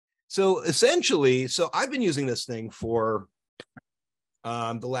So essentially, so I've been using this thing for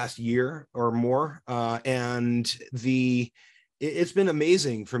the last year or more, and it's been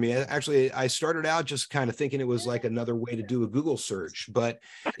amazing for me. Actually, I started out just kind of thinking it was like another way to do a Google search, but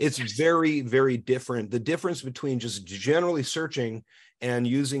it's very, very different. The difference between just generally searching and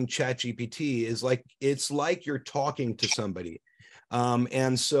using Chat GPT is like, it's like you're talking to somebody.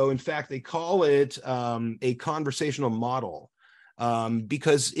 And so, in fact, they call it a conversational model,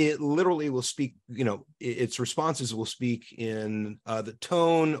 because it literally will speak, its responses will speak in the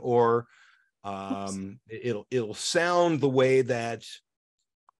tone, or it'll sound the way that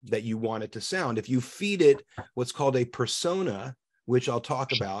you want it to sound. If you feed it what's called a persona, which I'll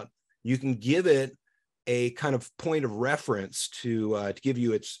talk about, you can give it a kind of point of reference to give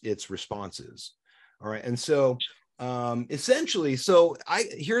you its responses. All right, and so essentially, so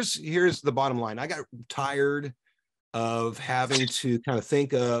here's the bottom line. I got tired of having to kind of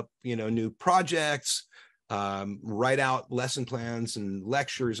think up, new projects, write out lesson plans and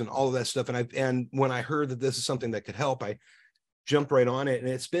lectures and all of that stuff. And when I heard that this is something that could help, I jumped right on it, and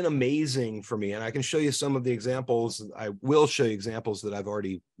it's been amazing for me. And I can show you some of the examples. I will show you examples that I've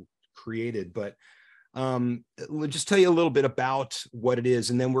already created, but we'll just tell you a little bit about what it is,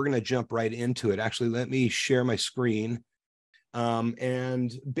 and then we're going to jump right into it. Actually, let me share my screen.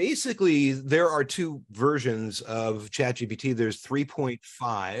 And basically, there are two versions of ChatGPT. There's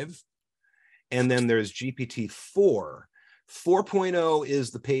 3.5, and then there's GPT-4. 4.0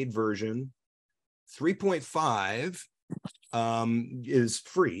 is the paid version. 3.5 is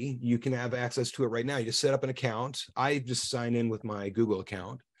free. You can have access to it right now. You just set up an account. I just sign in with my Google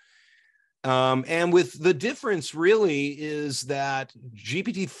account. And with the difference really is that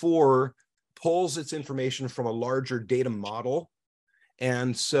GPT-4 pulls its information from a larger data model.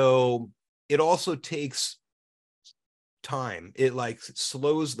 And so it also takes time. It like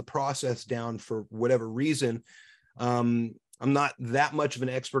slows the process down for whatever reason. I'm not that much of an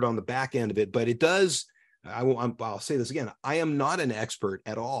expert on the back end of it, but it does. I'll say this again. I am not an expert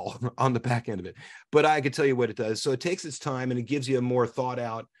at all on the back end of it, but I could tell you what it does. So it takes its time and it gives you a more thought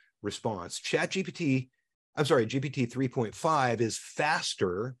out response. GPT 3.5 is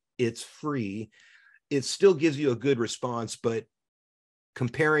faster. It's free. It still gives you a good response, but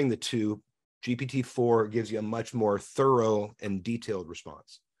comparing the two, GPT-4 gives you a much more thorough and detailed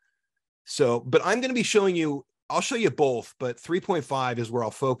response. So, but I'm going to be showing you, I'll show you both, but 3.5 is where I'll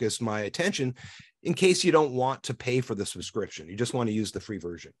focus my attention in case you don't want to pay for the subscription. You just want to use the free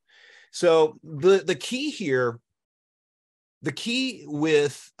version. So the key here, the key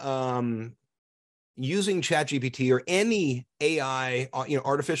with using ChatGPT or any AI,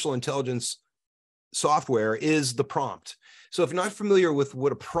 artificial intelligence software is the prompt. So if you're not familiar with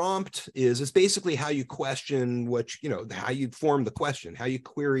what a prompt is, it's basically how you question how you form the question, how you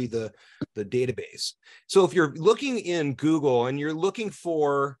query the database. So if you're looking in Google and you're looking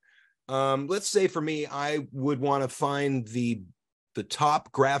for, let's say for me, I would want to find the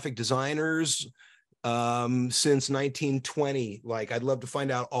top graphic designers since 1920. Like I'd love to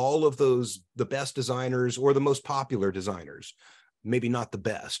find out all of those, the best designers or the most popular designers, maybe not the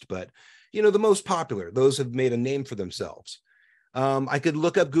best, but the most popular, those have made a name for themselves. I could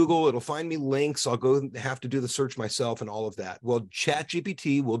look up Google, it'll find me links. I'll go have to do the search myself and all of that. Well,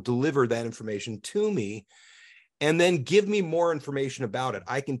 ChatGPT will deliver that information to me and then give me more information about it.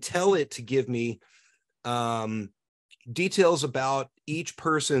 I can tell it to give me details about each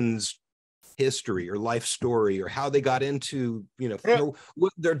person's history or life story or how they got into,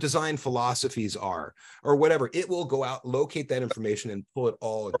 what their design philosophies are or whatever. It will go out, locate that information and pull it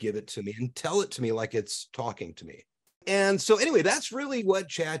all and give it to me and tell it to me like it's talking to me. And so anyway, that's really what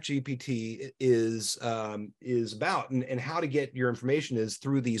ChatGPT is about, and how to get your information is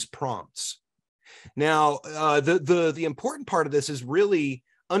through these prompts. Now, the important part of this is really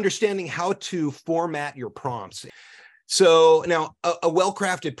understanding how to format your prompts. So now a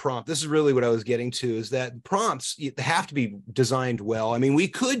well-crafted prompt, this is really what I was getting to, is that prompts have to be designed well. I mean, we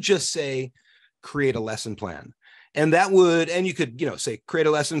could just say, create a lesson plan. And that would, and you could, say, create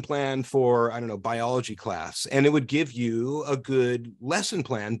a lesson plan for, I don't know, biology class, and it would give you a good lesson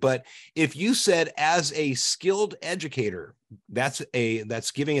plan. But if you said, as a skilled educator, that's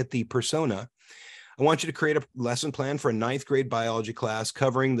giving it the persona, I want you to create a lesson plan for a 9th grade biology class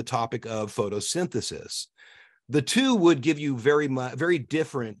covering the topic of photosynthesis. The two would give you very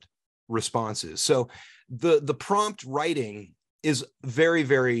different responses. So the prompt writing is very,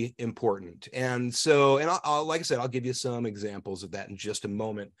 very important. And so, I'll like I said, I'll give you some examples of that in just a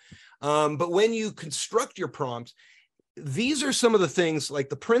moment. But when you construct your prompt, these are some of the things, like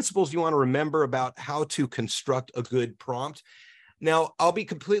the principles you want to remember about how to construct a good prompt. Now, I'll be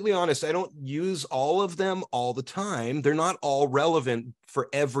completely honest, I don't use all of them all the time. They're not all relevant for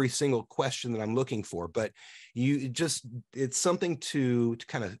every single question that I'm looking for, but it's something to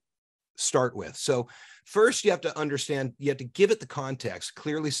kind of start with. So first, you have to understand, you have to give it the context,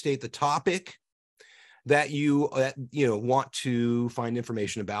 clearly state the topic that you want to find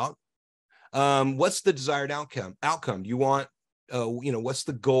information about. What's the desired outcome? You want, what's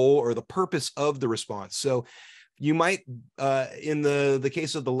the goal or the purpose of the response? So you might, in the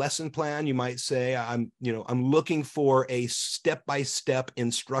case of the lesson plan, you might say, I'm looking for a step-by-step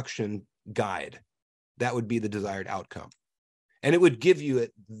instruction guide. That would be the desired outcome. And it would give you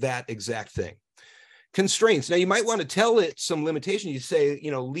that exact thing. Constraints. Now, you might want to tell it some limitation. You say,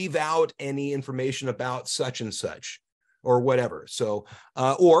 leave out any information about such and such or whatever. So,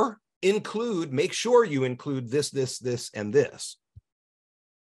 or make sure you include this, and this.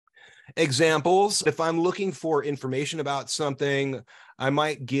 Examples. If I'm looking for information about something, I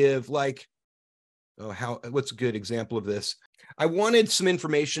might give what's a good example of this? I wanted some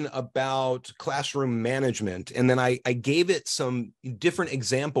information about classroom management, and then I gave it some different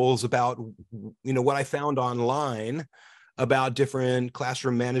examples about, what I found online about different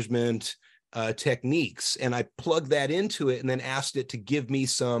classroom management techniques. And I plugged that into it and then asked it to give me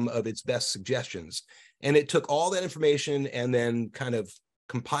some of its best suggestions. And it took all that information and then kind of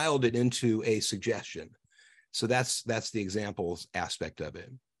compiled it into a suggestion. So that's the examples aspect of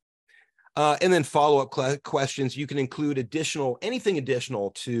it. And then follow-up questions. You can include anything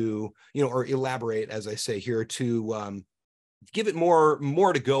additional to, or elaborate, as I say here, to give it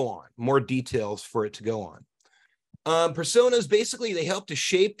more to go on, more details for it to go on. Personas, basically, they help to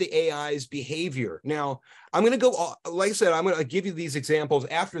shape the AI's behavior. Now, I'm going to go, like I said, I'm going to give you these examples.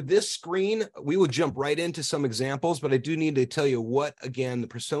 After this screen, we will jump right into some examples, but I do need to tell you what, again, the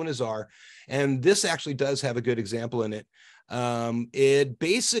personas are. And this actually does have a good example in it. It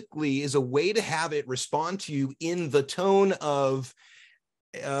basically is a way to have it respond to you in the tone of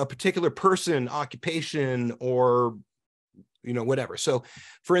a particular person, occupation, or whatever. So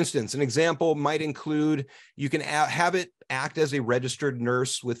for instance, an example might include, you can have it act as a registered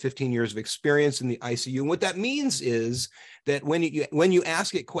nurse with 15 years of experience in the ICU. And what that means is that when you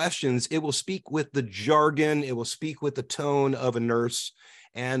ask it questions, it will speak with the jargon, it will speak with the tone of a nurse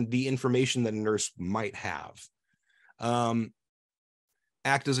and the information that a nurse might have.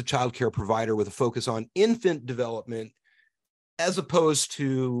 Act as a child care provider with a focus on infant development as opposed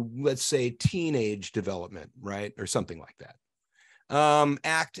to, let's say, teenage development, right? Or something like that.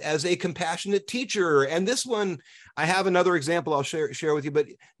 Act as a compassionate teacher. And this one, I have another example I'll share with you, but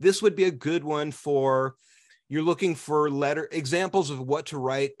this would be a good one for, you're looking for examples of what to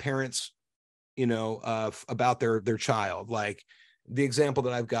write parents, about their child. Like the example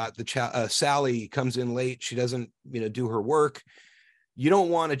that I've got, Sally comes in late. She doesn't, do her work. You don't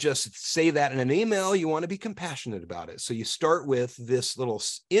want to just say that in an email. You want to be compassionate about it. So you start with this little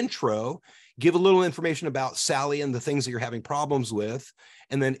intro, give a little information about Sally and the things that you're having problems with,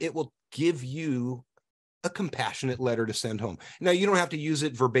 and then it will give you a compassionate letter to send home. Now, you don't have to use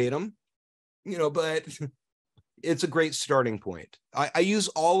it verbatim, but it's a great starting point. I use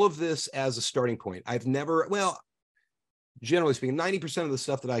all of this as a starting point. I've never, generally speaking, 90% of the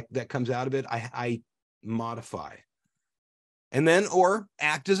stuff that comes out of it, I modify. And then, or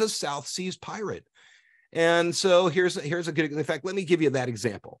act as a South Seas pirate. And so here's a good, in fact, let me give you that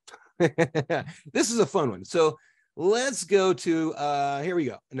example. This is a fun one. So let's go to, here we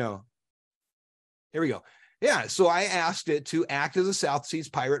go. Yeah, so I asked it to act as a South Seas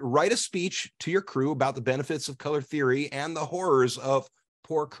pirate, write a speech to your crew about the benefits of color theory and the horrors of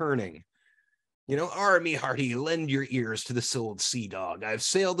poor kerning. Army hearty, lend your ears to this old sea dog. I've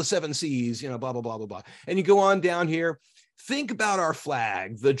sailed the 7 seas, blah, blah, blah, blah, blah. And you go on down here. Think about our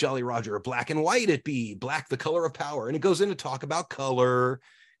flag, the Jolly Roger, black and white it be, black the color of power. And it goes in to talk about color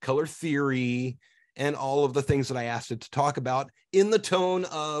theory, and all of the things that I asked it to talk about in the tone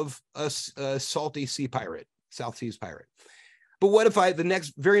of a salty sea pirate, South Seas pirate. But what if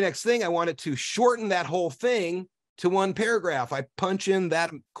the very next thing, I want it to shorten that whole thing to one paragraph? I punch in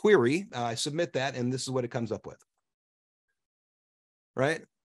that query, I submit that, and this is what it comes up with, right?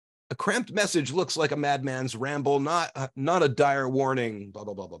 A cramped message looks like a madman's ramble, not a dire warning, blah,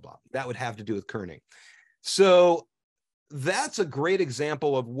 blah, blah, blah, blah. That would have to do with kerning. So that's a great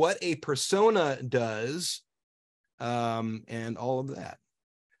example of what a persona does, and all of that.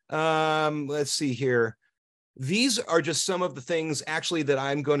 Let's see here. These are just some of the things actually that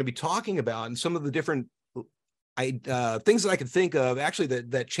I'm going to be talking about, and some of the different things that I could think of actually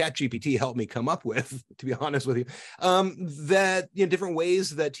that Chat GPT helped me come up with, to be honest with you, that different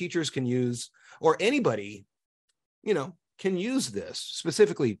ways that teachers can use, or anybody, can use this,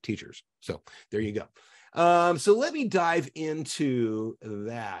 specifically teachers. So there you go. So let me dive into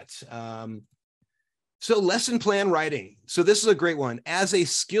that. So lesson plan writing. So this is a great one. As a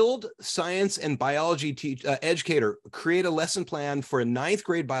skilled science and biology educator, create a lesson plan for a 9th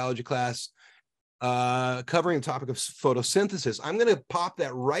grade biology class covering the topic of photosynthesis. I'm going to pop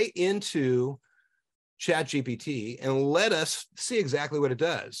that right into Chat GPT and let us see exactly what it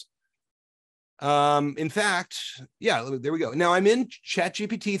does. In fact, yeah, there we go. Now I'm in Chat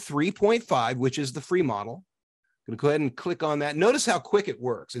GPT 3.5, which is the free model. I'm going to go ahead and click on that. Notice how quick it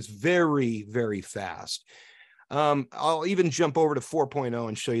works. It's very, very fast. I'll even jump over to 4.0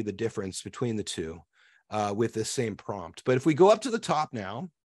 and show you the difference between the two with this same prompt. But if we go up to the top now,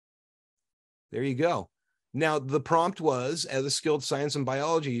 there you go. Now, the prompt was, as a skilled science and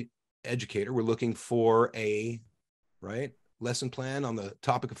biology educator, we're looking for a lesson plan on the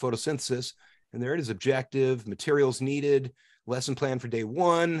topic of photosynthesis. And there it is, objective, materials needed, lesson plan for day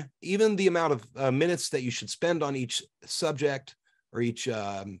 1, even the amount of minutes that you should spend on each subject or each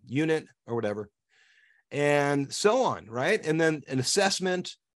unit or whatever, and so on, right? And then an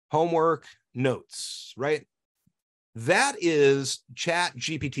assessment, homework, notes, right? That is Chat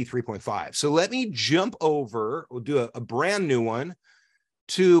GPT 3.5. So let me jump over, we'll do a brand new one,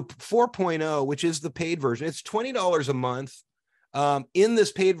 to 4.0, which is the paid version. It's $20 a month. In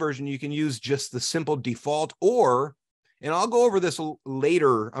this paid version, you can use just the simple default, or, and I'll go over this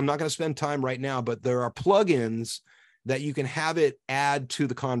later, I'm not going to spend time right now, but there are plugins that you can have it add to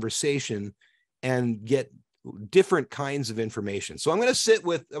the conversation and get different kinds of information. So I'm going to stick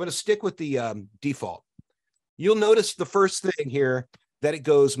with the default. You'll notice the first thing here that it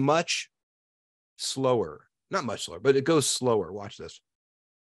goes much slower. Not much slower, but it goes slower. Watch this.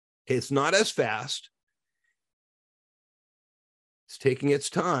 It's not as fast. It's taking its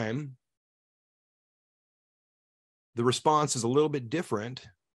time. The response is a little bit different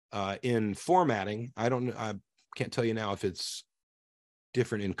in formatting. I can't tell you now if it's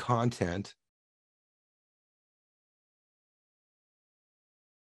different in content.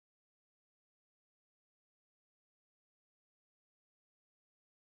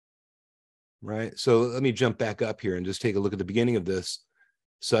 Right. So let me jump back up here and just take a look at the beginning of this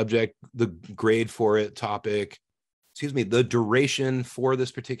subject, the grade for it, topic, the duration for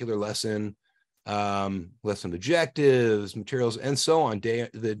this particular lesson, lesson objectives, materials, and so on. Day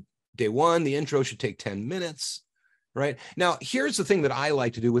 1, the intro should take 10 minutes, right? Now, here's the thing that I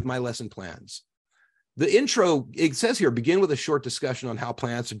like to do with my lesson plans. The intro, it says here, begin with a short discussion on how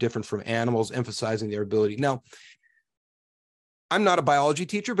plants are different from animals, emphasizing their ability. Now, I'm not a biology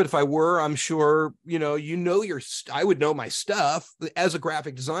teacher, but if I were, I'm sure, I would know my stuff. As a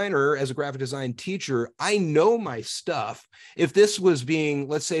graphic designer, as a graphic design teacher, I know my stuff. If this was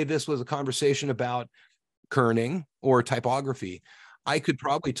let's say this was a conversation about kerning or typography, I could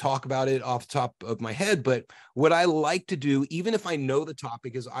probably talk about it off the top of my head. But what I like to do, even if I know the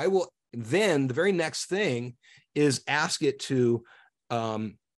topic, is I will then, the very next thing is ask it to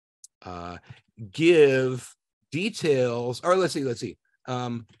give details, or let's see,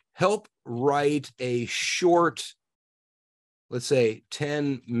 help write a short, let's say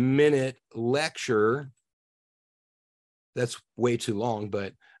 10-minute lecture. That's way too long,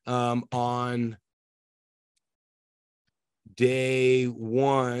 but on day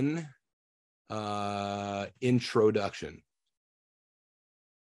 1, introduction.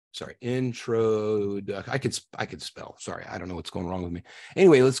 Sorry, introduction. I could spell. Sorry, I don't know what's going wrong with me.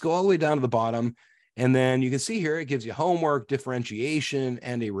 Anyway, let's go all the way down to the bottom. And then you can see here, it gives you homework, differentiation,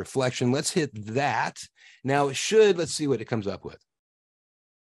 and a reflection. Let's hit that. Now it should, let's see what it comes up with.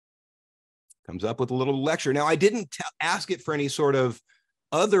 Comes up with a little lecture. Now I didn't ask it for any sort of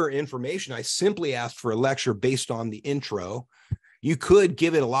other information. I simply asked for a lecture based on the intro. You could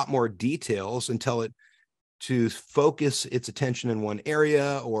give it a lot more details and tell it to focus its attention in one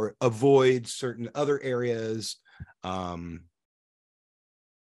area or avoid certain other areas.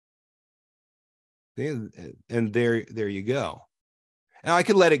 And there you go. Now I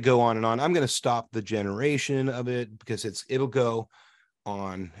could let it go on and on. I'm going to stop the generation of it because it'll go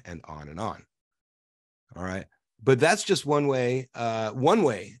on and on and on. All right. But that's just one way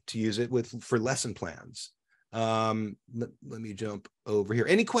to use it for lesson plans. Let me jump over here.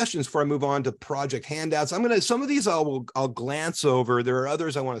 Any questions before I move on to project handouts? Some of these I'll glance over. There are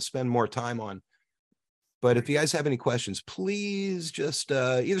others I want to spend more time on. But if you guys have any questions, please just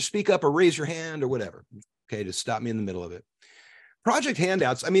either speak up or raise your hand or whatever. Okay, just stop me in the middle of it. Project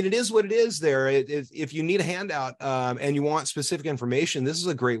handouts. I mean, it is what it is there. If you need a handout and you want specific information, this is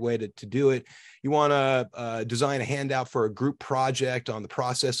a great way to do it. You want to design a handout for a group project on the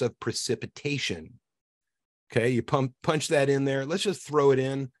process of precipitation. Okay, you punch that in there. Let's just throw it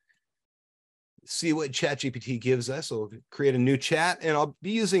in. See what Chat GPT gives us. So we'll create a new chat, and I'll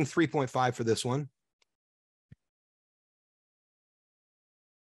be using 3.5 for this one.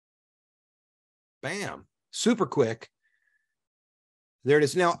 Bam, super quick. There it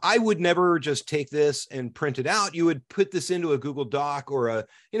is. Now, I would never just take this and print it out. You would put this into a Google Doc or a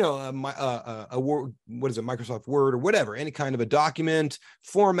Word, what is it, Microsoft Word or whatever, any kind of a document,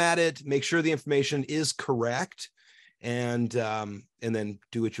 format it, make sure the information is correct, and then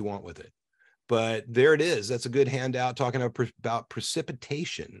do what you want with it. But there it is. That's a good handout talking about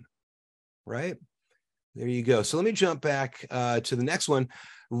precipitation, right? There you go. So let me jump back to the next one.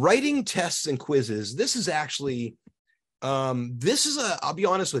 Writing tests and quizzes. This is actually, I'll be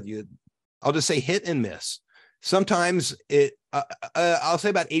honest with you, I'll just say hit and miss. Sometimes I'll say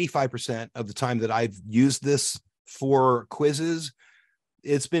about 85% of the time that I've used this for quizzes,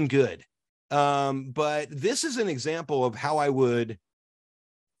 it's been good. But this is an example of how I would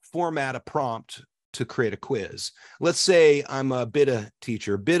format a prompt to create a quiz. Let's say I'm a BITA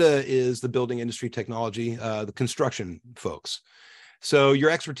teacher. BITA is the building industry technology, the construction folks. So your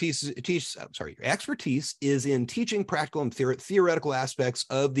expertise is in teaching practical and theoretical aspects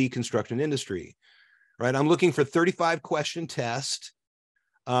of the construction industry, right? I'm looking for 35 question test.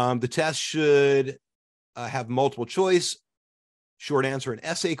 The test should have multiple choice, short answer and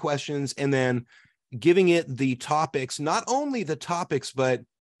essay questions, and then giving it the topics, not only the topics, but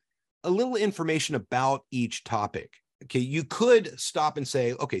a little information about each topic. Okay, you could stop and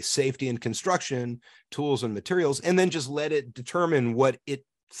say, okay, safety and construction, tools and materials, and then just let it determine what it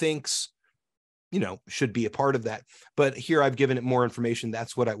thinks, should be a part of that. But here I've given it more information.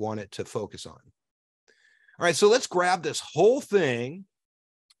 That's what I want it to focus on. All right, so let's grab this whole thing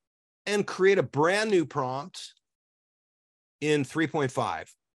and create a brand new prompt in 3.5.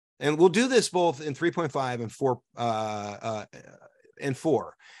 And we'll do this both in 3.5 and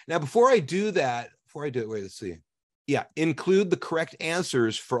 4. Now, before I do it, wait, let's see. Yeah, include the correct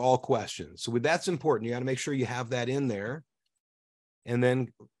answers for all questions. So that's important. You got to make sure you have that in there. And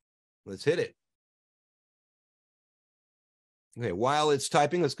then let's hit it. Okay, while it's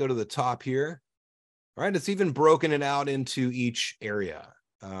typing, let's go to the top here. All right, it's even broken it out into each area.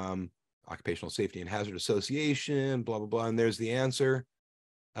 Occupational Safety and Hazard Association, blah, blah, blah. And there's the answer.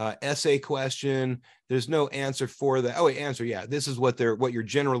 Essay question. There's no answer for that. Oh, wait, answer. Yeah, this is what you're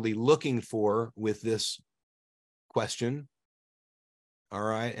generally looking for with this question. All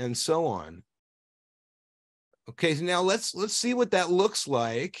right, and so on. Okay, so now let's see what that looks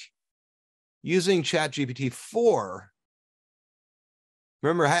like using Chat GPT 4.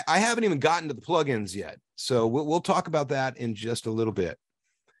 Remember, I haven't even gotten to the plugins yet, so we'll talk about that in just a little bit.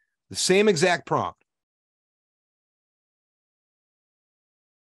 The same exact prompt.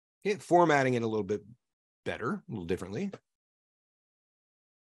 Okay, formatting it a little bit better, a little differently.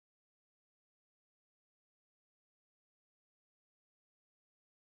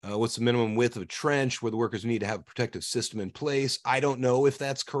 What's the minimum width of a trench where the workers need to have a protective system in place? I don't know if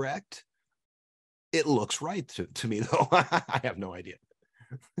that's correct. It looks right to me, though. I have no idea.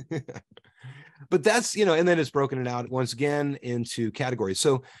 But that's, and then it's broken it out once again into categories.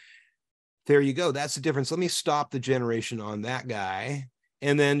 So there you go. That's the difference. Let me stop the generation on that guy.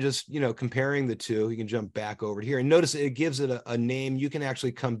 And then just, comparing the two, you can jump back over here and notice it gives it a name. You can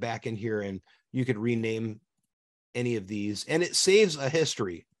actually come back in here and you could rename any of these, and it saves a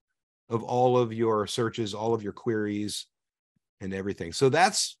history of all of your searches, all of your queries and everything. So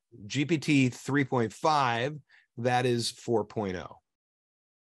that's GPT 3.5. That is 4.0.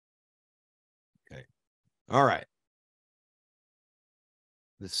 Okay. All right.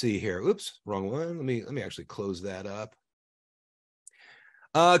 Let's see here. Oops, wrong one. Let me actually close that up.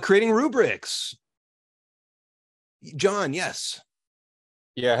 Creating rubrics. John, yes.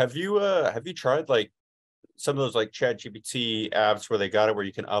 Yeah, have you tried like some of those like Chat GPT apps where they got it where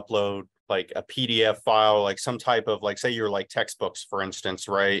you can upload like a PDF file, like some type of, like, say you're like textbooks, for instance,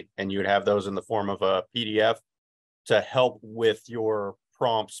 right? And you would have those in the form of a PDF to help with your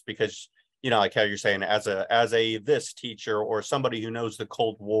prompts, because, like how you're saying, as a this teacher or somebody who knows the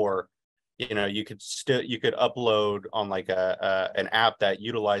Cold War, you could upload on like an app that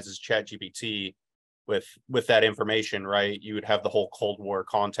utilizes Chat GPT with that information, right? You would have the whole Cold War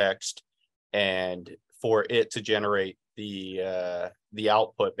context, and for it to generate the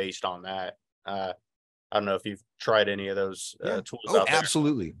output based on that. I don't know if you've tried any of those tools out there.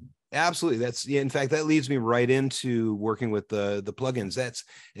 Absolutely. That's, in fact, that leads me right into working with the plugins. That's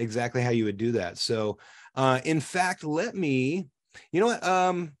exactly how you would do that. So in fact, let me, I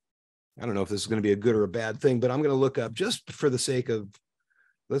don't know if this is going to be a good or a bad thing, but I'm going to look up, just for the sake of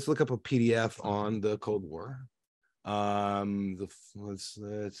let's look up a PDF on the Cold War. Let's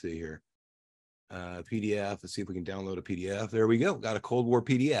see here. PDF. Let's see if we can download a PDF. There we go. Got a Cold War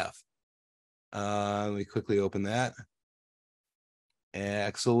PDF. Let me quickly open that.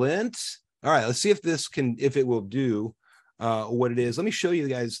 Excellent. All right, let's see if it will do what it is. Let me show you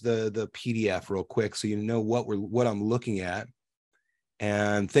guys the PDF real quick so you know what I'm looking at.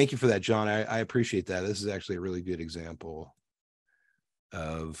 And thank you for that, John. I appreciate that. This is actually a really good example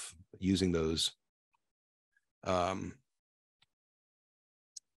of using those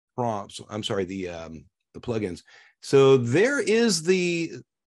prompts. I'm sorry, the plugins. So there is the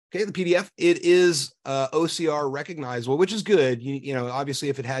PDF. It is OCR recognizable, which is good. You know, obviously,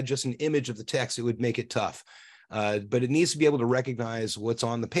 if it had just an image of the text, it would make it tough. But it needs to be able to recognize what's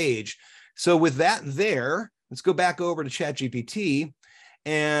on the page. So with that there, let's go back over to Chat GPT.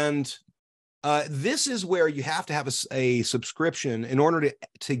 And this is where you have to have a subscription in order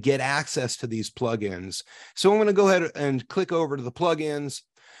to get access to these plugins. So I'm going to go ahead and click over to the plugins.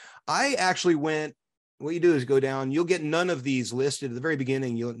 I actually went, what you do is go down, you'll get none of these listed at the very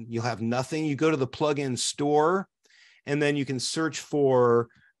beginning. You'll have nothing. You go to the plugin store, and then you can search for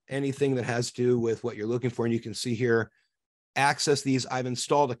anything that has to do with what you're looking for. And you can see here, access these. I've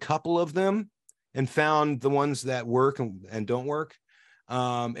installed a couple of them and found the ones that work and don't work.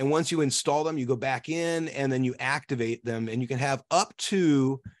 And once you install them, you go back in and then you activate them, and you can have up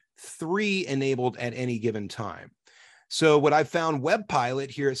to 3 enabled at any given time. So what I found, Web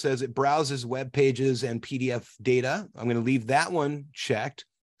Pilot, here it says it browses web pages and PDF data. I'm going to leave that one checked.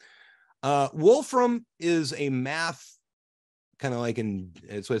 Wolfram is a math kind of like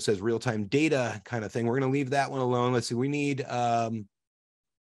it's what it says, real-time data kind of thing. We're going to leave that one alone. Let's see, we need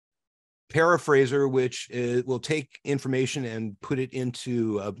Paraphraser, which will take information and put it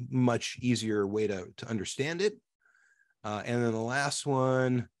into a much easier way to understand it. And then the last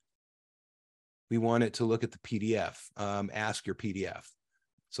one, we want it to look at the PDF, ask your PDF.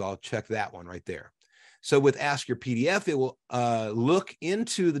 So I'll check that one right there. So with ask your PDF, it will look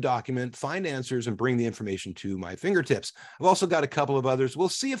into the document, find answers, and bring the information to my fingertips. I've also got a couple of others. We'll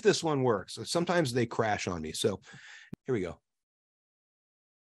see if this one works. Sometimes they crash on me. So here we go.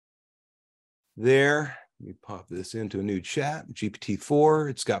 There, let me pop this into a new chat, GPT-4.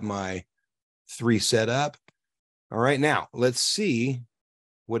 It's got my 3 set up. All right, now let's see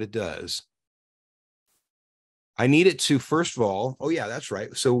what it does. I need it to, first of all, oh yeah, that's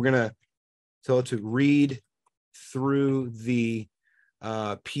right. So we're going to tell it to read through the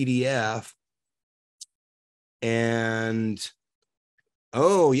PDF. And,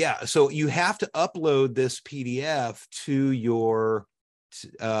 oh yeah, so you have to upload this PDF to your,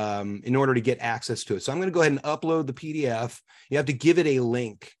 in order to get access to it. So I'm going to go ahead and upload the PDF. You have to give it a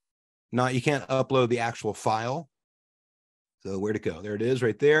link. You can't upload the actual file. So where'd it go? There it is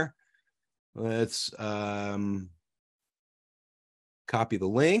right there. Let's copy the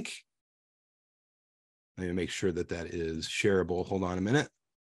link. Let me make sure that that is shareable. Hold on a minute.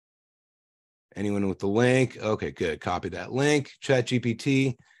 Anyone with the link? Okay, good. Copy that link. Chat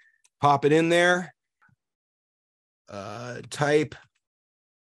GPT. Pop it in there. Type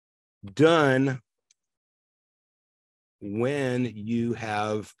done when you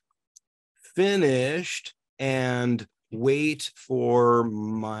have finished and wait for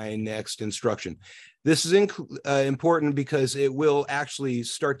my next instruction. This is important because it will actually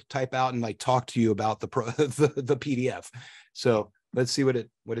start to type out and like talk to you about the PDF. So let's see what it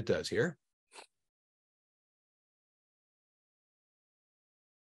does here.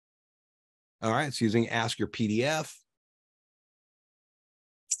 All right, it's using ask your PDF.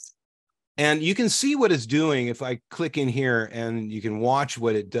 And you can see what it's doing if I click in here, and you can watch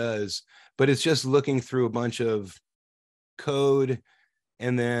what it does, but it's just looking through a bunch of code.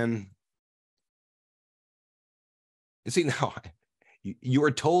 And then you see now you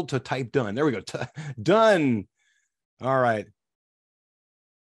are told to type done. There we go. Done. All right.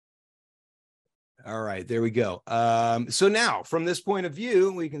 All right, there we go. So now from this point of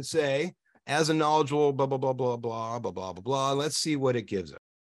view, we can say, as a knowledgeable, blah, blah, blah, blah, blah, blah, blah, blah, blah. Let's see what it gives us.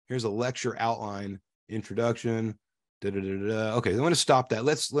 Here's a lecture outline, introduction. Okay, I'm going to stop that.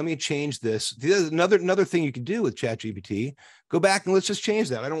 Let me change this. Another thing you can do with ChatGPT, go back and let's just change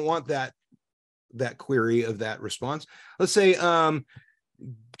that. I don't want that query of that response. Let's say,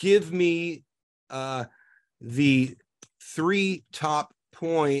 give me the 3 top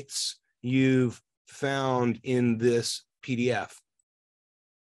points you've found in this PDF.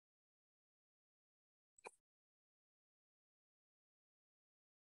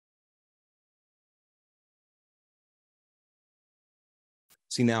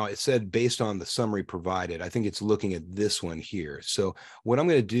 See, now it said based on the summary provided. I think it's looking at this one here. So what I'm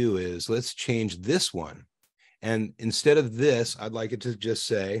going to do is let's change this one. And instead of this, I'd like it to just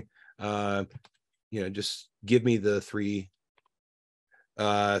say, just give me the three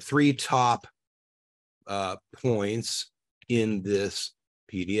top points in this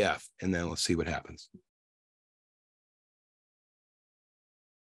PDF. And then let's see what happens.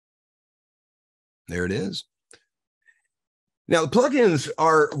 There it is. Now, the plugins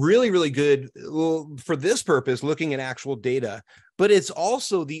are really, really good for this purpose, looking at actual data, but it's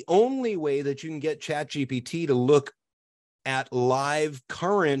also the only way that you can get Chat GPT to look at live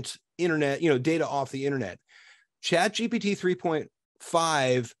current internet, data off the internet. Chat GPT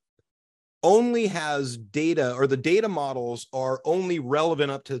 3.5 only has data, or the data models are only relevant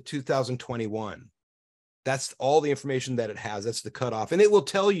up to 2021. That's all the information that it has. That's the cutoff. And it will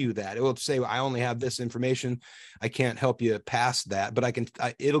tell you that. It will say, I only have this information. I can't help you past that, but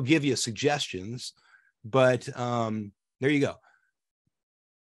it'll give you suggestions. But there you go.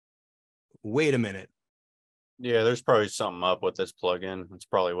 Wait a minute. Yeah, there's probably something up with this plugin. That's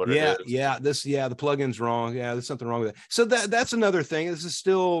probably what it is. The plugin's wrong. Yeah, there's something wrong with it. So that's another thing. This is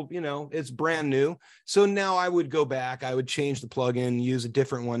still, it's brand new. So now I would go back, I would change the plugin, use a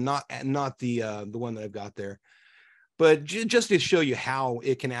different one, not the one that I've got there. But just to show you how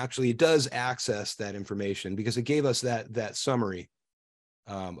it does access that information, because it gave us that summary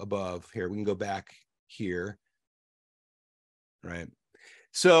above here. We can go back here. Right.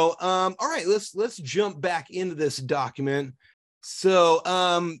 So, all right, let's jump back into this document. So,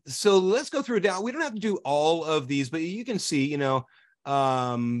 let's go through it down. We don't have to do all of these, but you can see,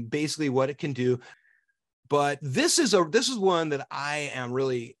 basically what it can do. But this is one that I am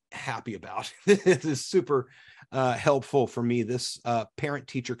really happy about. This is super helpful for me. This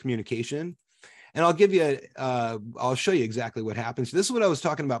parent-teacher communication. And I'll show you exactly what happens. This is what I was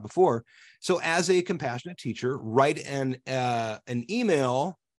talking about before. So as a compassionate teacher, write an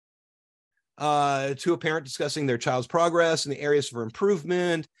email to a parent discussing their child's progress and the areas for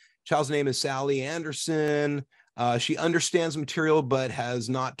improvement. Child's name is Sally Anderson. She understands material, but has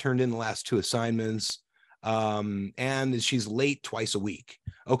not turned in the last 2 assignments. And she's late twice a week.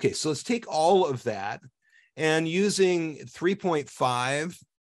 Okay, so let's take all of that and using 3.5.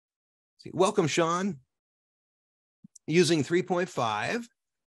 Welcome, Sean. Using 3.5,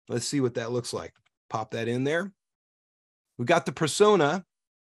 let's see what that looks like. Pop that in there. We've got the persona.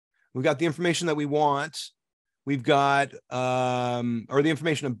 We've got the information that we want. We've got, or the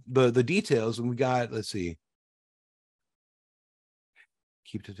information of the details, and we got, let's see.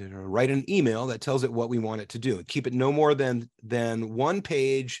 Write an email that tells it what we want it to do. Keep it no more than 1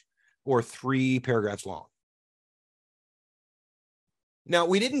 page or 3 paragraphs long. Now,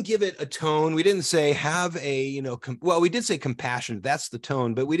 we didn't give it a tone. We didn't say have a, we did say compassionate. That's the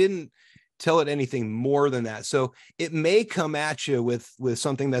tone, but we didn't tell it anything more than that. So it may come at you with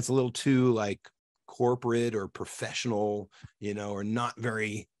something that's a little too like corporate or professional, or not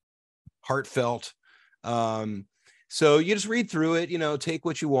very heartfelt. So you just read through it, take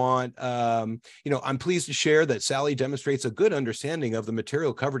what you want. I'm pleased to share that Sally demonstrates a good understanding of the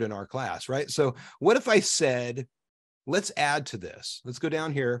material covered in our class, right? So what if I said, let's add to this. Let's go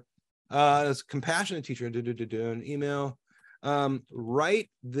down here. As a compassionate teacher, an email.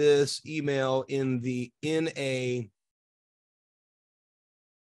 Write this email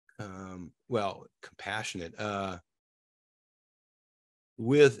compassionate,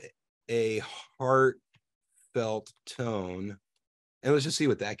 with a heartfelt tone. And let's just see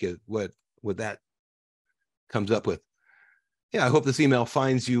what that comes up with. Yeah, I hope this email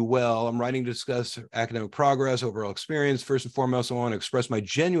finds you well. I'm writing to discuss academic progress, overall experience. First and foremost, I want to express my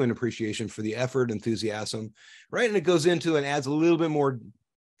genuine appreciation for the effort, enthusiasm, right? And it goes into and adds a little bit more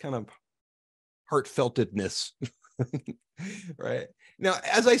kind of heartfeltedness, right? Now,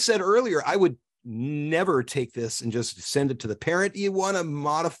 as I said earlier, I would never take this and just send it to the parent. You want to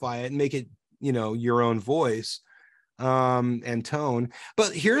modify it and make it, your own voice and tone.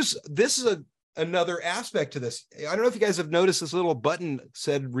 But this is another aspect to this. I don't know if you guys have noticed this little button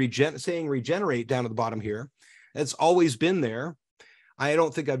saying regenerate down at the bottom here. It's always been there. I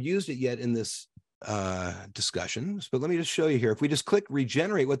don't think I've used it yet in this discussions, but let me just show you here. If we just click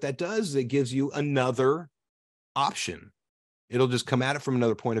regenerate, what that does is it gives you another option. It'll just come at it from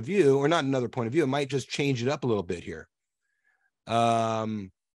another point of view, or not another point of view. It might just change it up a little bit here.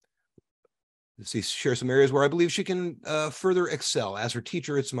 Let's see, share some areas where I believe she can further excel. As her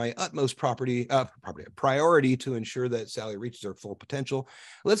teacher, it's my utmost priority to ensure that Sally reaches her full potential.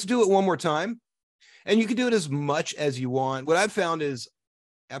 Let's do it one more time. And you can do it as much as you want. What I've found is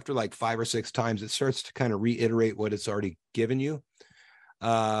after like 5 or 6 times, it starts to kind of reiterate what it's already given you.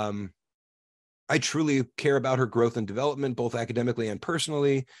 I truly care about her growth and development, both academically and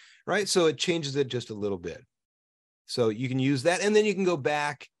personally, right? So it changes it just a little bit. So you can use that, and then you can go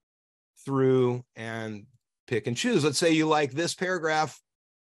back through and pick and choose. Let's say you like this paragraph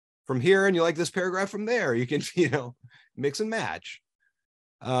from here and you like this paragraph from there. You can, mix and match.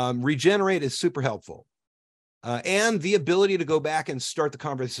 Regenerate is super helpful. And the ability to go back and start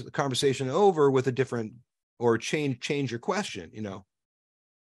the conversation over with a different, or change your question,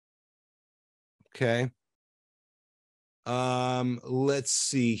 Okay. Let's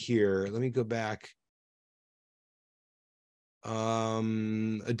see here. Let me go back.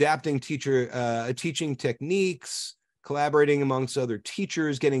 Adapting teaching techniques, collaborating amongst other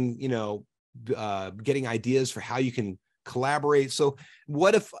teachers, getting ideas for how you can collaborate. So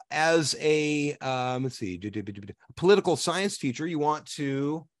what if, as a let's see, political science teacher, you want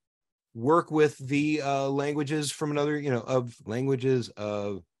to work with the languages from another, of languages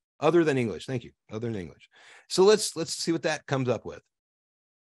of other than English. Thank you. Other than English. So let's see what that comes up with.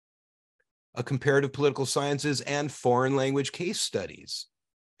 A comparative political sciences and foreign language case studies.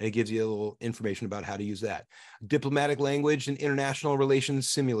 And it gives you a little information about how to use that. Diplomatic language and international relations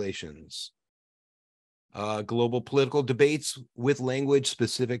simulations. Global political debates with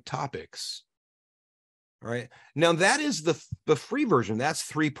language-specific topics. All right. Now that is the free version.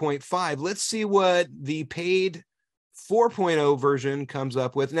 That's 3.5. Let's see what the paid 4.0 version comes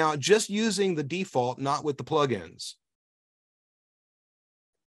up with. Now, just using the default, not with the plugins.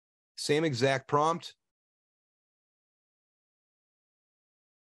 Same exact prompt.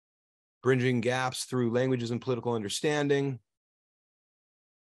 Bridging gaps through languages and political understanding.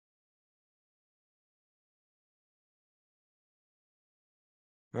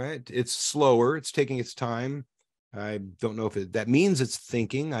 All right, it's slower. It's taking its time. I don't know if that means it's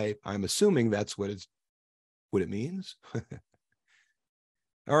thinking. I'm assuming that's what it means.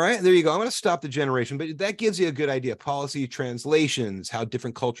 All right, there you go. I'm going to stop the generation, but that gives you a good idea. Policy translations, how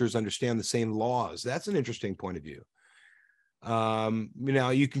different cultures understand the same laws. That's an interesting point of view. Now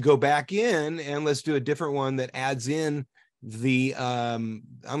you can go back in and let's do a different one that adds in the,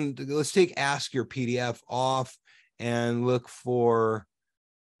 let's take Ask Your PDF off and look for,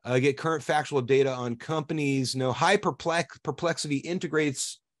 get current factual data on companies. No, high perplexity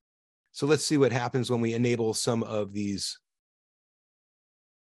integrates. So let's see what happens when we enable some of these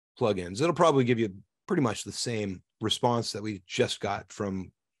plugins. It'll probably give you pretty much the same response that we just got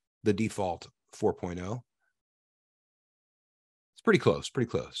from the default 4.0. It's pretty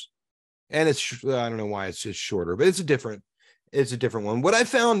close. And it's, I don't know why it's just shorter, but it's a different one. What I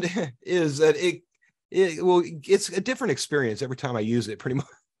found is that it's a different experience every time I use it, pretty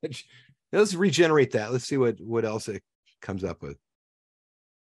much. Let's regenerate that. Let's see what else it comes up with.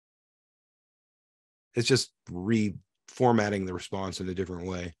 It's just reformatting the response in a different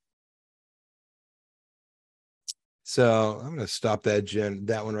way. So I'm going to stop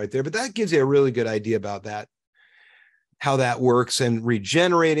that one right there. But that gives you a really good idea about that, how that works, and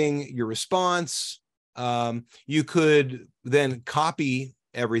regenerating your response. You could then copy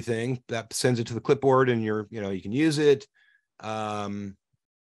everything that sends it to the clipboard, and you can use it.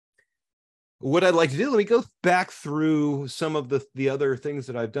 What I'd like to do, let me go back through some of the other things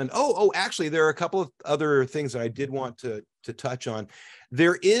that I've done. Actually, there are a couple of other things that I did want to touch on.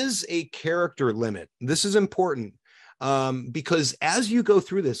 There is a character limit. This is important. Because as you go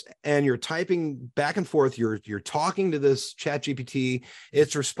through this and you're typing back and forth, you're talking to this Chat GPT,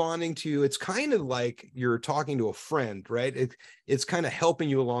 it's responding to you. It's kind of like you're talking to a friend, right? It's kind of helping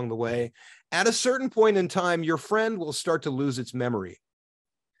you along the way. At a certain point in time, your friend will start to lose its memory.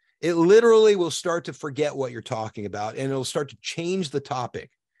 It literally will start to forget what you're talking about, and it'll start to change the topic.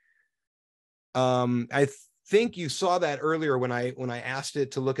 I think you saw that earlier when I asked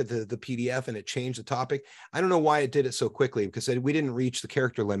it to look at the PDF and it changed the topic. I don't know why it did it so quickly, because we didn't reach the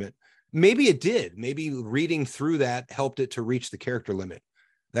character limit. Maybe it did. Maybe reading through that helped it to reach the character limit.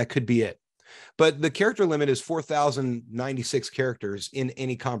 That could be it. But the character limit is 4,096 characters in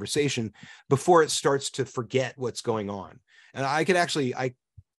any conversation before it starts to forget what's going on. And I could actually, I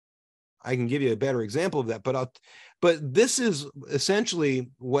can give you a better example of that, but this is essentially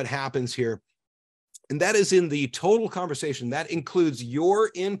what happens here. And that is in the total conversation. That includes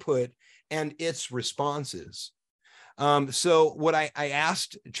your input and its responses. So what I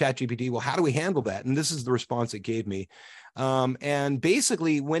asked ChatGPT, well, how do we handle that? And this is the response it gave me. And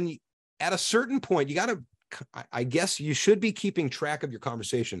basically, when at a certain point, I guess you should be keeping track of your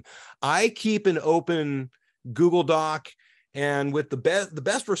conversation. I keep an open Google Doc, and with the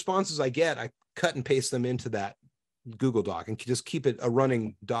best responses I get, I cut and paste them into that Google Doc and just keep it a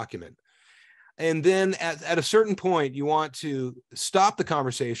running document. And then at a certain point, you want to stop the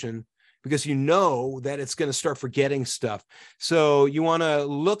conversation because you know that it's going to start forgetting stuff. So you want to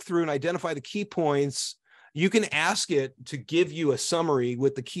look through and identify the key points. You can ask it to give you a summary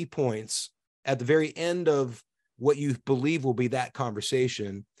with the key points at the very end of what you believe will be that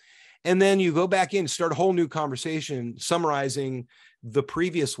conversation. And then you go back in, start a whole new conversation, summarizing the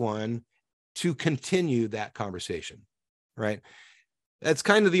previous one to continue that conversation, right? That's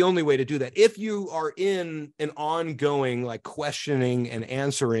kind of the only way to do that. If you are in an ongoing, like questioning and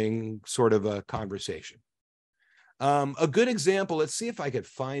answering sort of a conversation. A good example, let's see if I could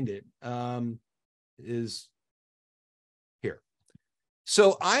find it, is here.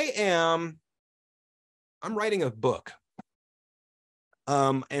 So I'm writing a book.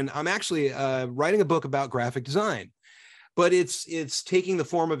 And I'm actually writing a book about graphic design, but it's taking the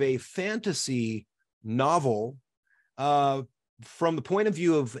form of a fantasy novel from the point of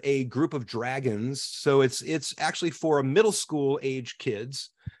view of a group of dragons. So it's actually for middle school age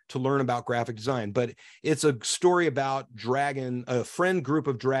kids to learn about graphic design, but it's a story about a friend group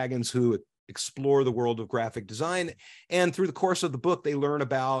of dragons who explore the world of graphic design. And through the course of the book, they learn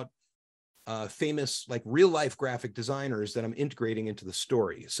about famous, like real life graphic designers that I'm integrating into the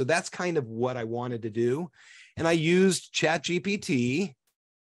story. So that's kind of what I wanted to do. And I used Chat GPT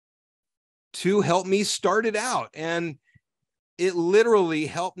to help me start it out. And it literally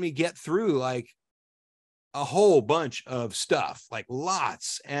helped me get through like a whole bunch of stuff, like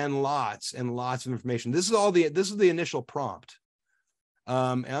lots and lots and lots of information. This is the initial prompt.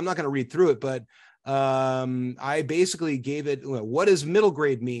 And I'm not going to read through it, but I basically gave it, what does middle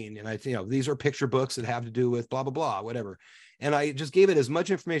grade mean? And these are picture books that have to do with blah, blah, blah, whatever. And I just gave it as much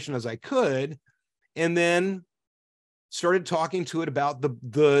information as I could, and then started talking to it about the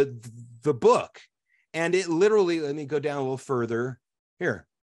book. And it literally, let me go down a little further here.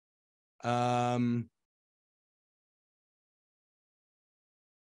 And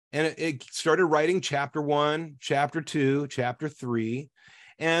it started writing chapter 1, chapter 2, chapter 3.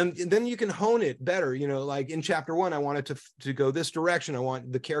 And then you can hone it better. Like in chapter 1, I want it to go this direction. I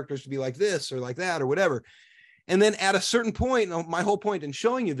want the characters to be like this or like that or whatever. And then at a certain point, my whole point in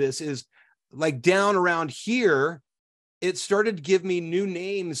showing you this is like down around here, it started to give me new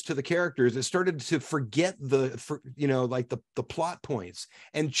names to the characters. It started to forget the plot points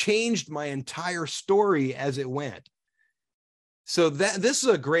and changed my entire story as it went. So this is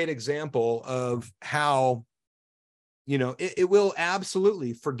a great example of how, it will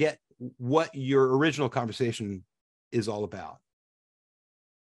absolutely forget what your original conversation is all about.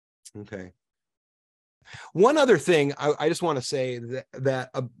 Okay. One other thing I just want to say that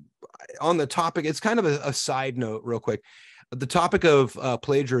on the topic, it's kind of a side note real quick. The topic of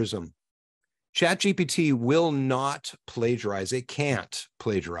plagiarism. Chat GPT will not plagiarize. It can't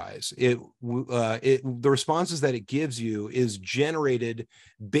plagiarize. The responses that it gives you is generated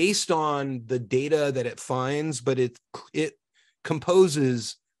based on the data that it finds, but it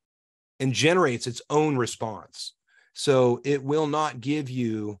composes and generates its own response. So it will not give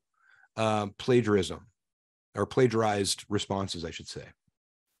you plagiarism or plagiarized responses, I should say.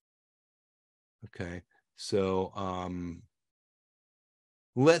 Okay, so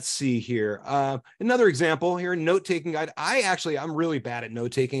let's see here. Another example here, note-taking guide. I'm really bad at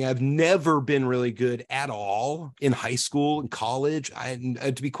note-taking. I've never been really good at all in high school and college.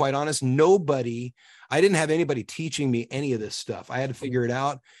 To be quite honest, I didn't have anybody teaching me any of this stuff. I had to figure it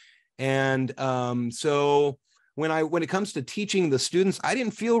out. And so when it comes to teaching the students, I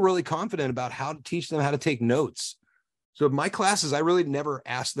didn't feel really confident about how to teach them how to take notes. So my classes, I really never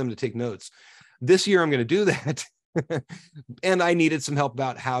asked them to take notes. This year, I'm going to do that. And I needed some help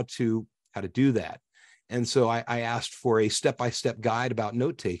about how to do that. And so I asked for a step-by-step guide about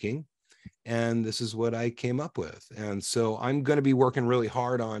note-taking, and this is what I came up with. And so I'm going to be working really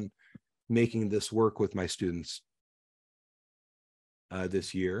hard on making this work with my students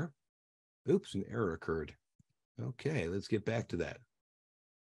this year. Oops, an error occurred. Okay, let's get back to that.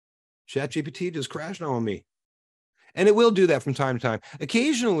 ChatGPT just crashed on me. And it will do that from time to time.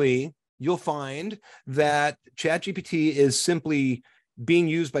 Occasionally, you'll find that ChatGPT is simply being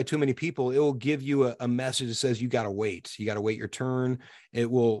used by too many people. It will give you a message that says you got to wait. You got to wait your turn. It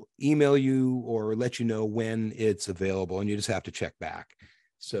will email you or let you know when it's available, and you just have to check back.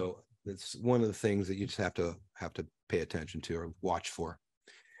 So that's one of the things that you just have to pay attention to or watch for.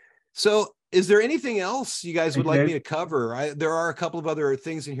 So is there anything else you guys would like me to cover? There are a couple of other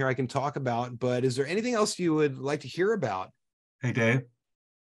things in here I can talk about, but is there anything else you would like to hear about? Hey, Dave.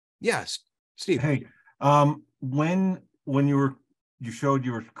 Yes, Steve. Hey, when you showed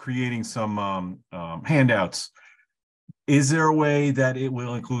you were creating some handouts, is there a way that it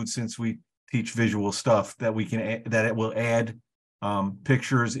will include, since we teach visual stuff that we can that it will add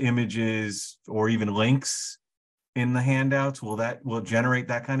pictures, images, or even links in the handouts? Will it generate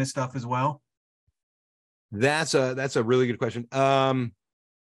that kind of stuff as well? That's a really good question.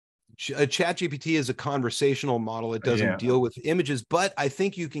 Chat GPT is a conversational model. It doesn't deal with images, but I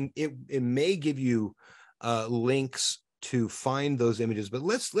think it may give you links to find those images. But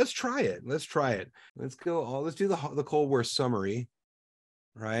let's try it. Let's do the Cold War summary,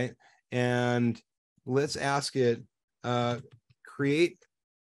 right? And let's ask it, create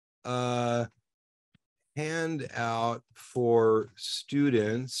a handout for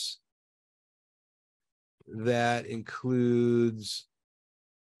students that includes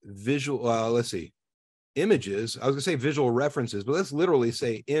visual, let's see, images. I was gonna say visual references, but let's literally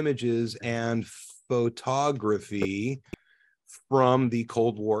say images and photography from the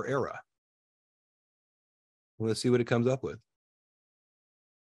Cold War era. Let's see what it comes up with.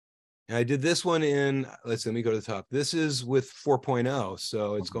 And I did this one in, let me go to the top. This is with 4.0,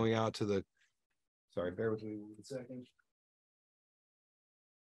 so it's going out to the, sorry, bear with me 1 second.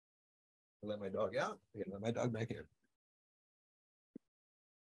 Let my dog out. Let my dog back in.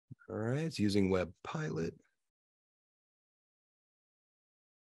 All right, it's using Web Pilot.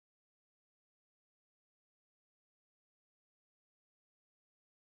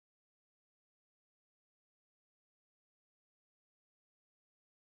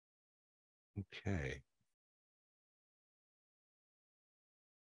 Okay.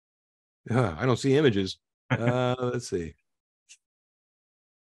 I don't see images. Let's see.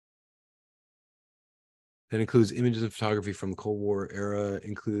 That includes images and photography from the Cold War era,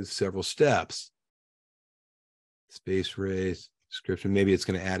 includes several steps. Space race, description. Maybe it's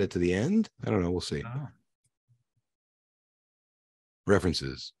going to add it to the end. I don't know. We'll see. Oh.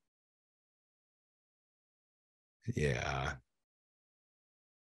 References. Yeah.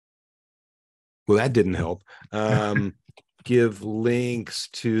 Well, that didn't help. Give links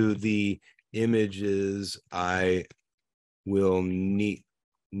to the images I will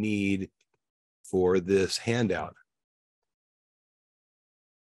need for this handout.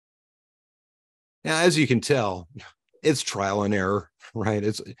 Now, as you can tell, it's trial and error, right?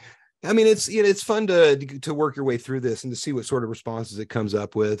 It's fun to work your way through this and to see what sort of responses it comes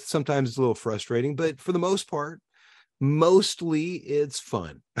up with. Sometimes it's a little frustrating, but for the most part, mostly it's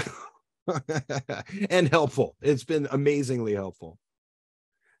fun and helpful. It's been amazingly helpful.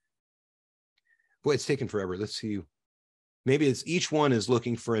 Boy, it's taken forever. Let's see. Maybe it's each one is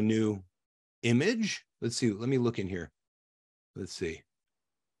looking for a new image. Let's see. Let me look in here. Let's see.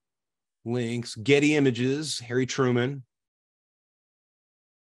 Links, Getty Images, Harry Truman.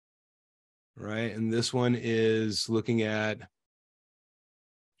 Right. And this one is looking at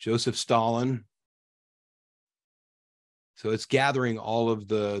Joseph Stalin. So it's gathering all of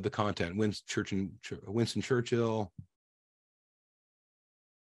the content. Winston Churchill.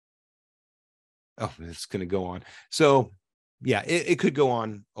 Oh, it's going to go on. So yeah, it could go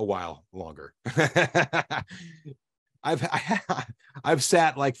on a while longer. I've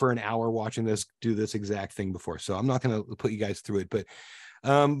sat like for an hour watching this do this exact thing before, so I'm not going to put you guys through it, but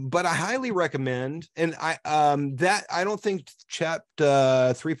I highly recommend. And I don't think Chat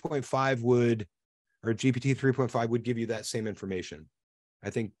 3.5 would, or GPT 3.5 would give you that same information.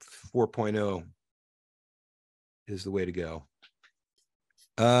 I think 4.0 is the way to go.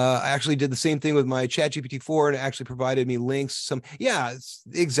 I actually did the same thing with my Chat GPT 4, and it actually provided me links.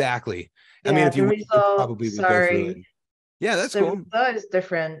 Exactly. Yeah, I mean, if you probably would go through it. Yeah, that's cool. The result is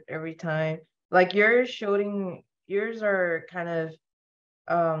different every time. Like yours are kind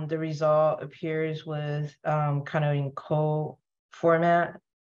of the result appears with kind of in code format.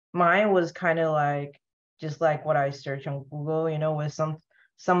 Mine was kind of like just like what I search on Google, with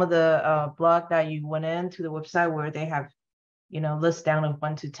some of the blog that you went into the website where they have, list down of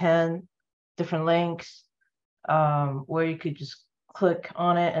 1 to 10 different links, where you could just click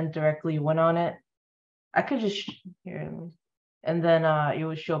on it and directly went on it. I could just here, and then it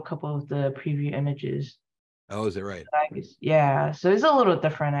would show a couple of the preview images. Oh, is it right? I guess, yeah. So it's a little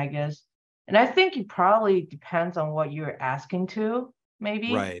different, I guess. And I think it probably depends on what you're asking to,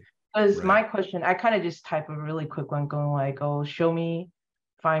 maybe. Right. Because my question, I kind of just type a really quick one going like, oh,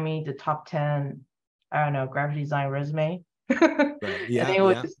 find me the top 10, I don't know, graphic design resume. Right. Yeah. And it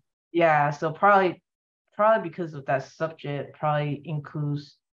was, so probably because of that subject, it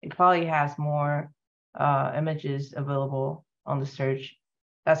probably has more images available on the search.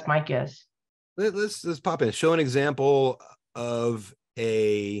 That's my guess. Let's pop in. Show an example of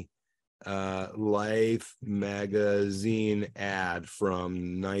a Life magazine ad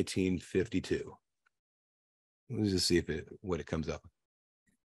from 1952. Let's just see what it comes up.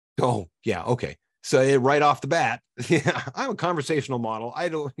 Oh, yeah. Okay. So right off the bat, yeah, I'm a conversational model.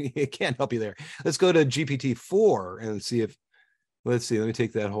 It can't help you there. Let's go to GPT-4 and see if, let's see, let me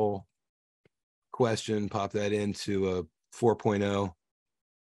take that whole question, pop that into a 4.0.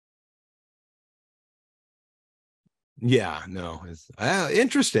 Yeah, no, it's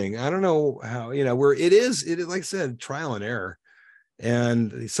interesting. I don't know how, where it is, like I said, trial and error.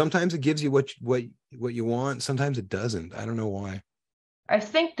 And sometimes it gives you what you want. Sometimes it doesn't. I don't know why. I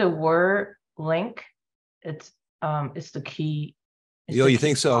think the word link, it's the key. Oh, you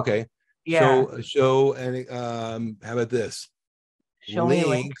think so? Okay. Yeah. Show and how about this? Show me a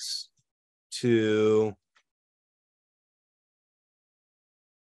link. Links to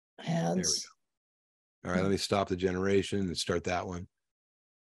Ads. There we go. All right, let me stop the generation and start that one.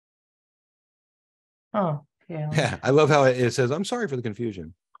 Oh, yeah. Yeah, I love how it says, I'm sorry for the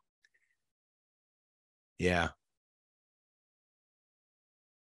confusion. Yeah.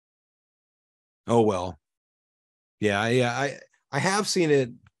 Oh, well. Yeah, I have seen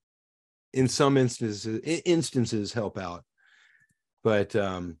it in some instances help out. But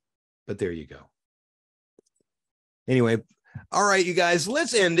there you go. Anyway, all right, you guys,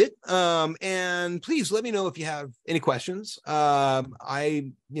 let's end it. And please let me know if you have any questions. Like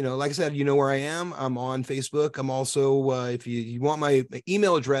I said, you know where I am. I'm on Facebook. I'm also, if you want my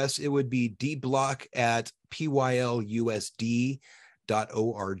email address, it would be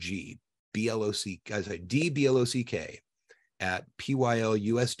dblock@pylusd.org.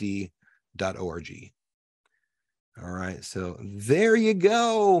 dblock@pylusd.org. All right, so there you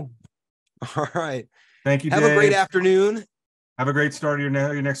go. All right. Thank you, Have Dave. a great afternoon. Have a great start of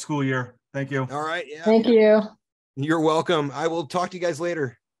your next school year. Thank you. All right. Yeah. Thank you. You're welcome. I will talk to you guys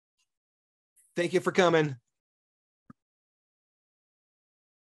later. Thank you for coming.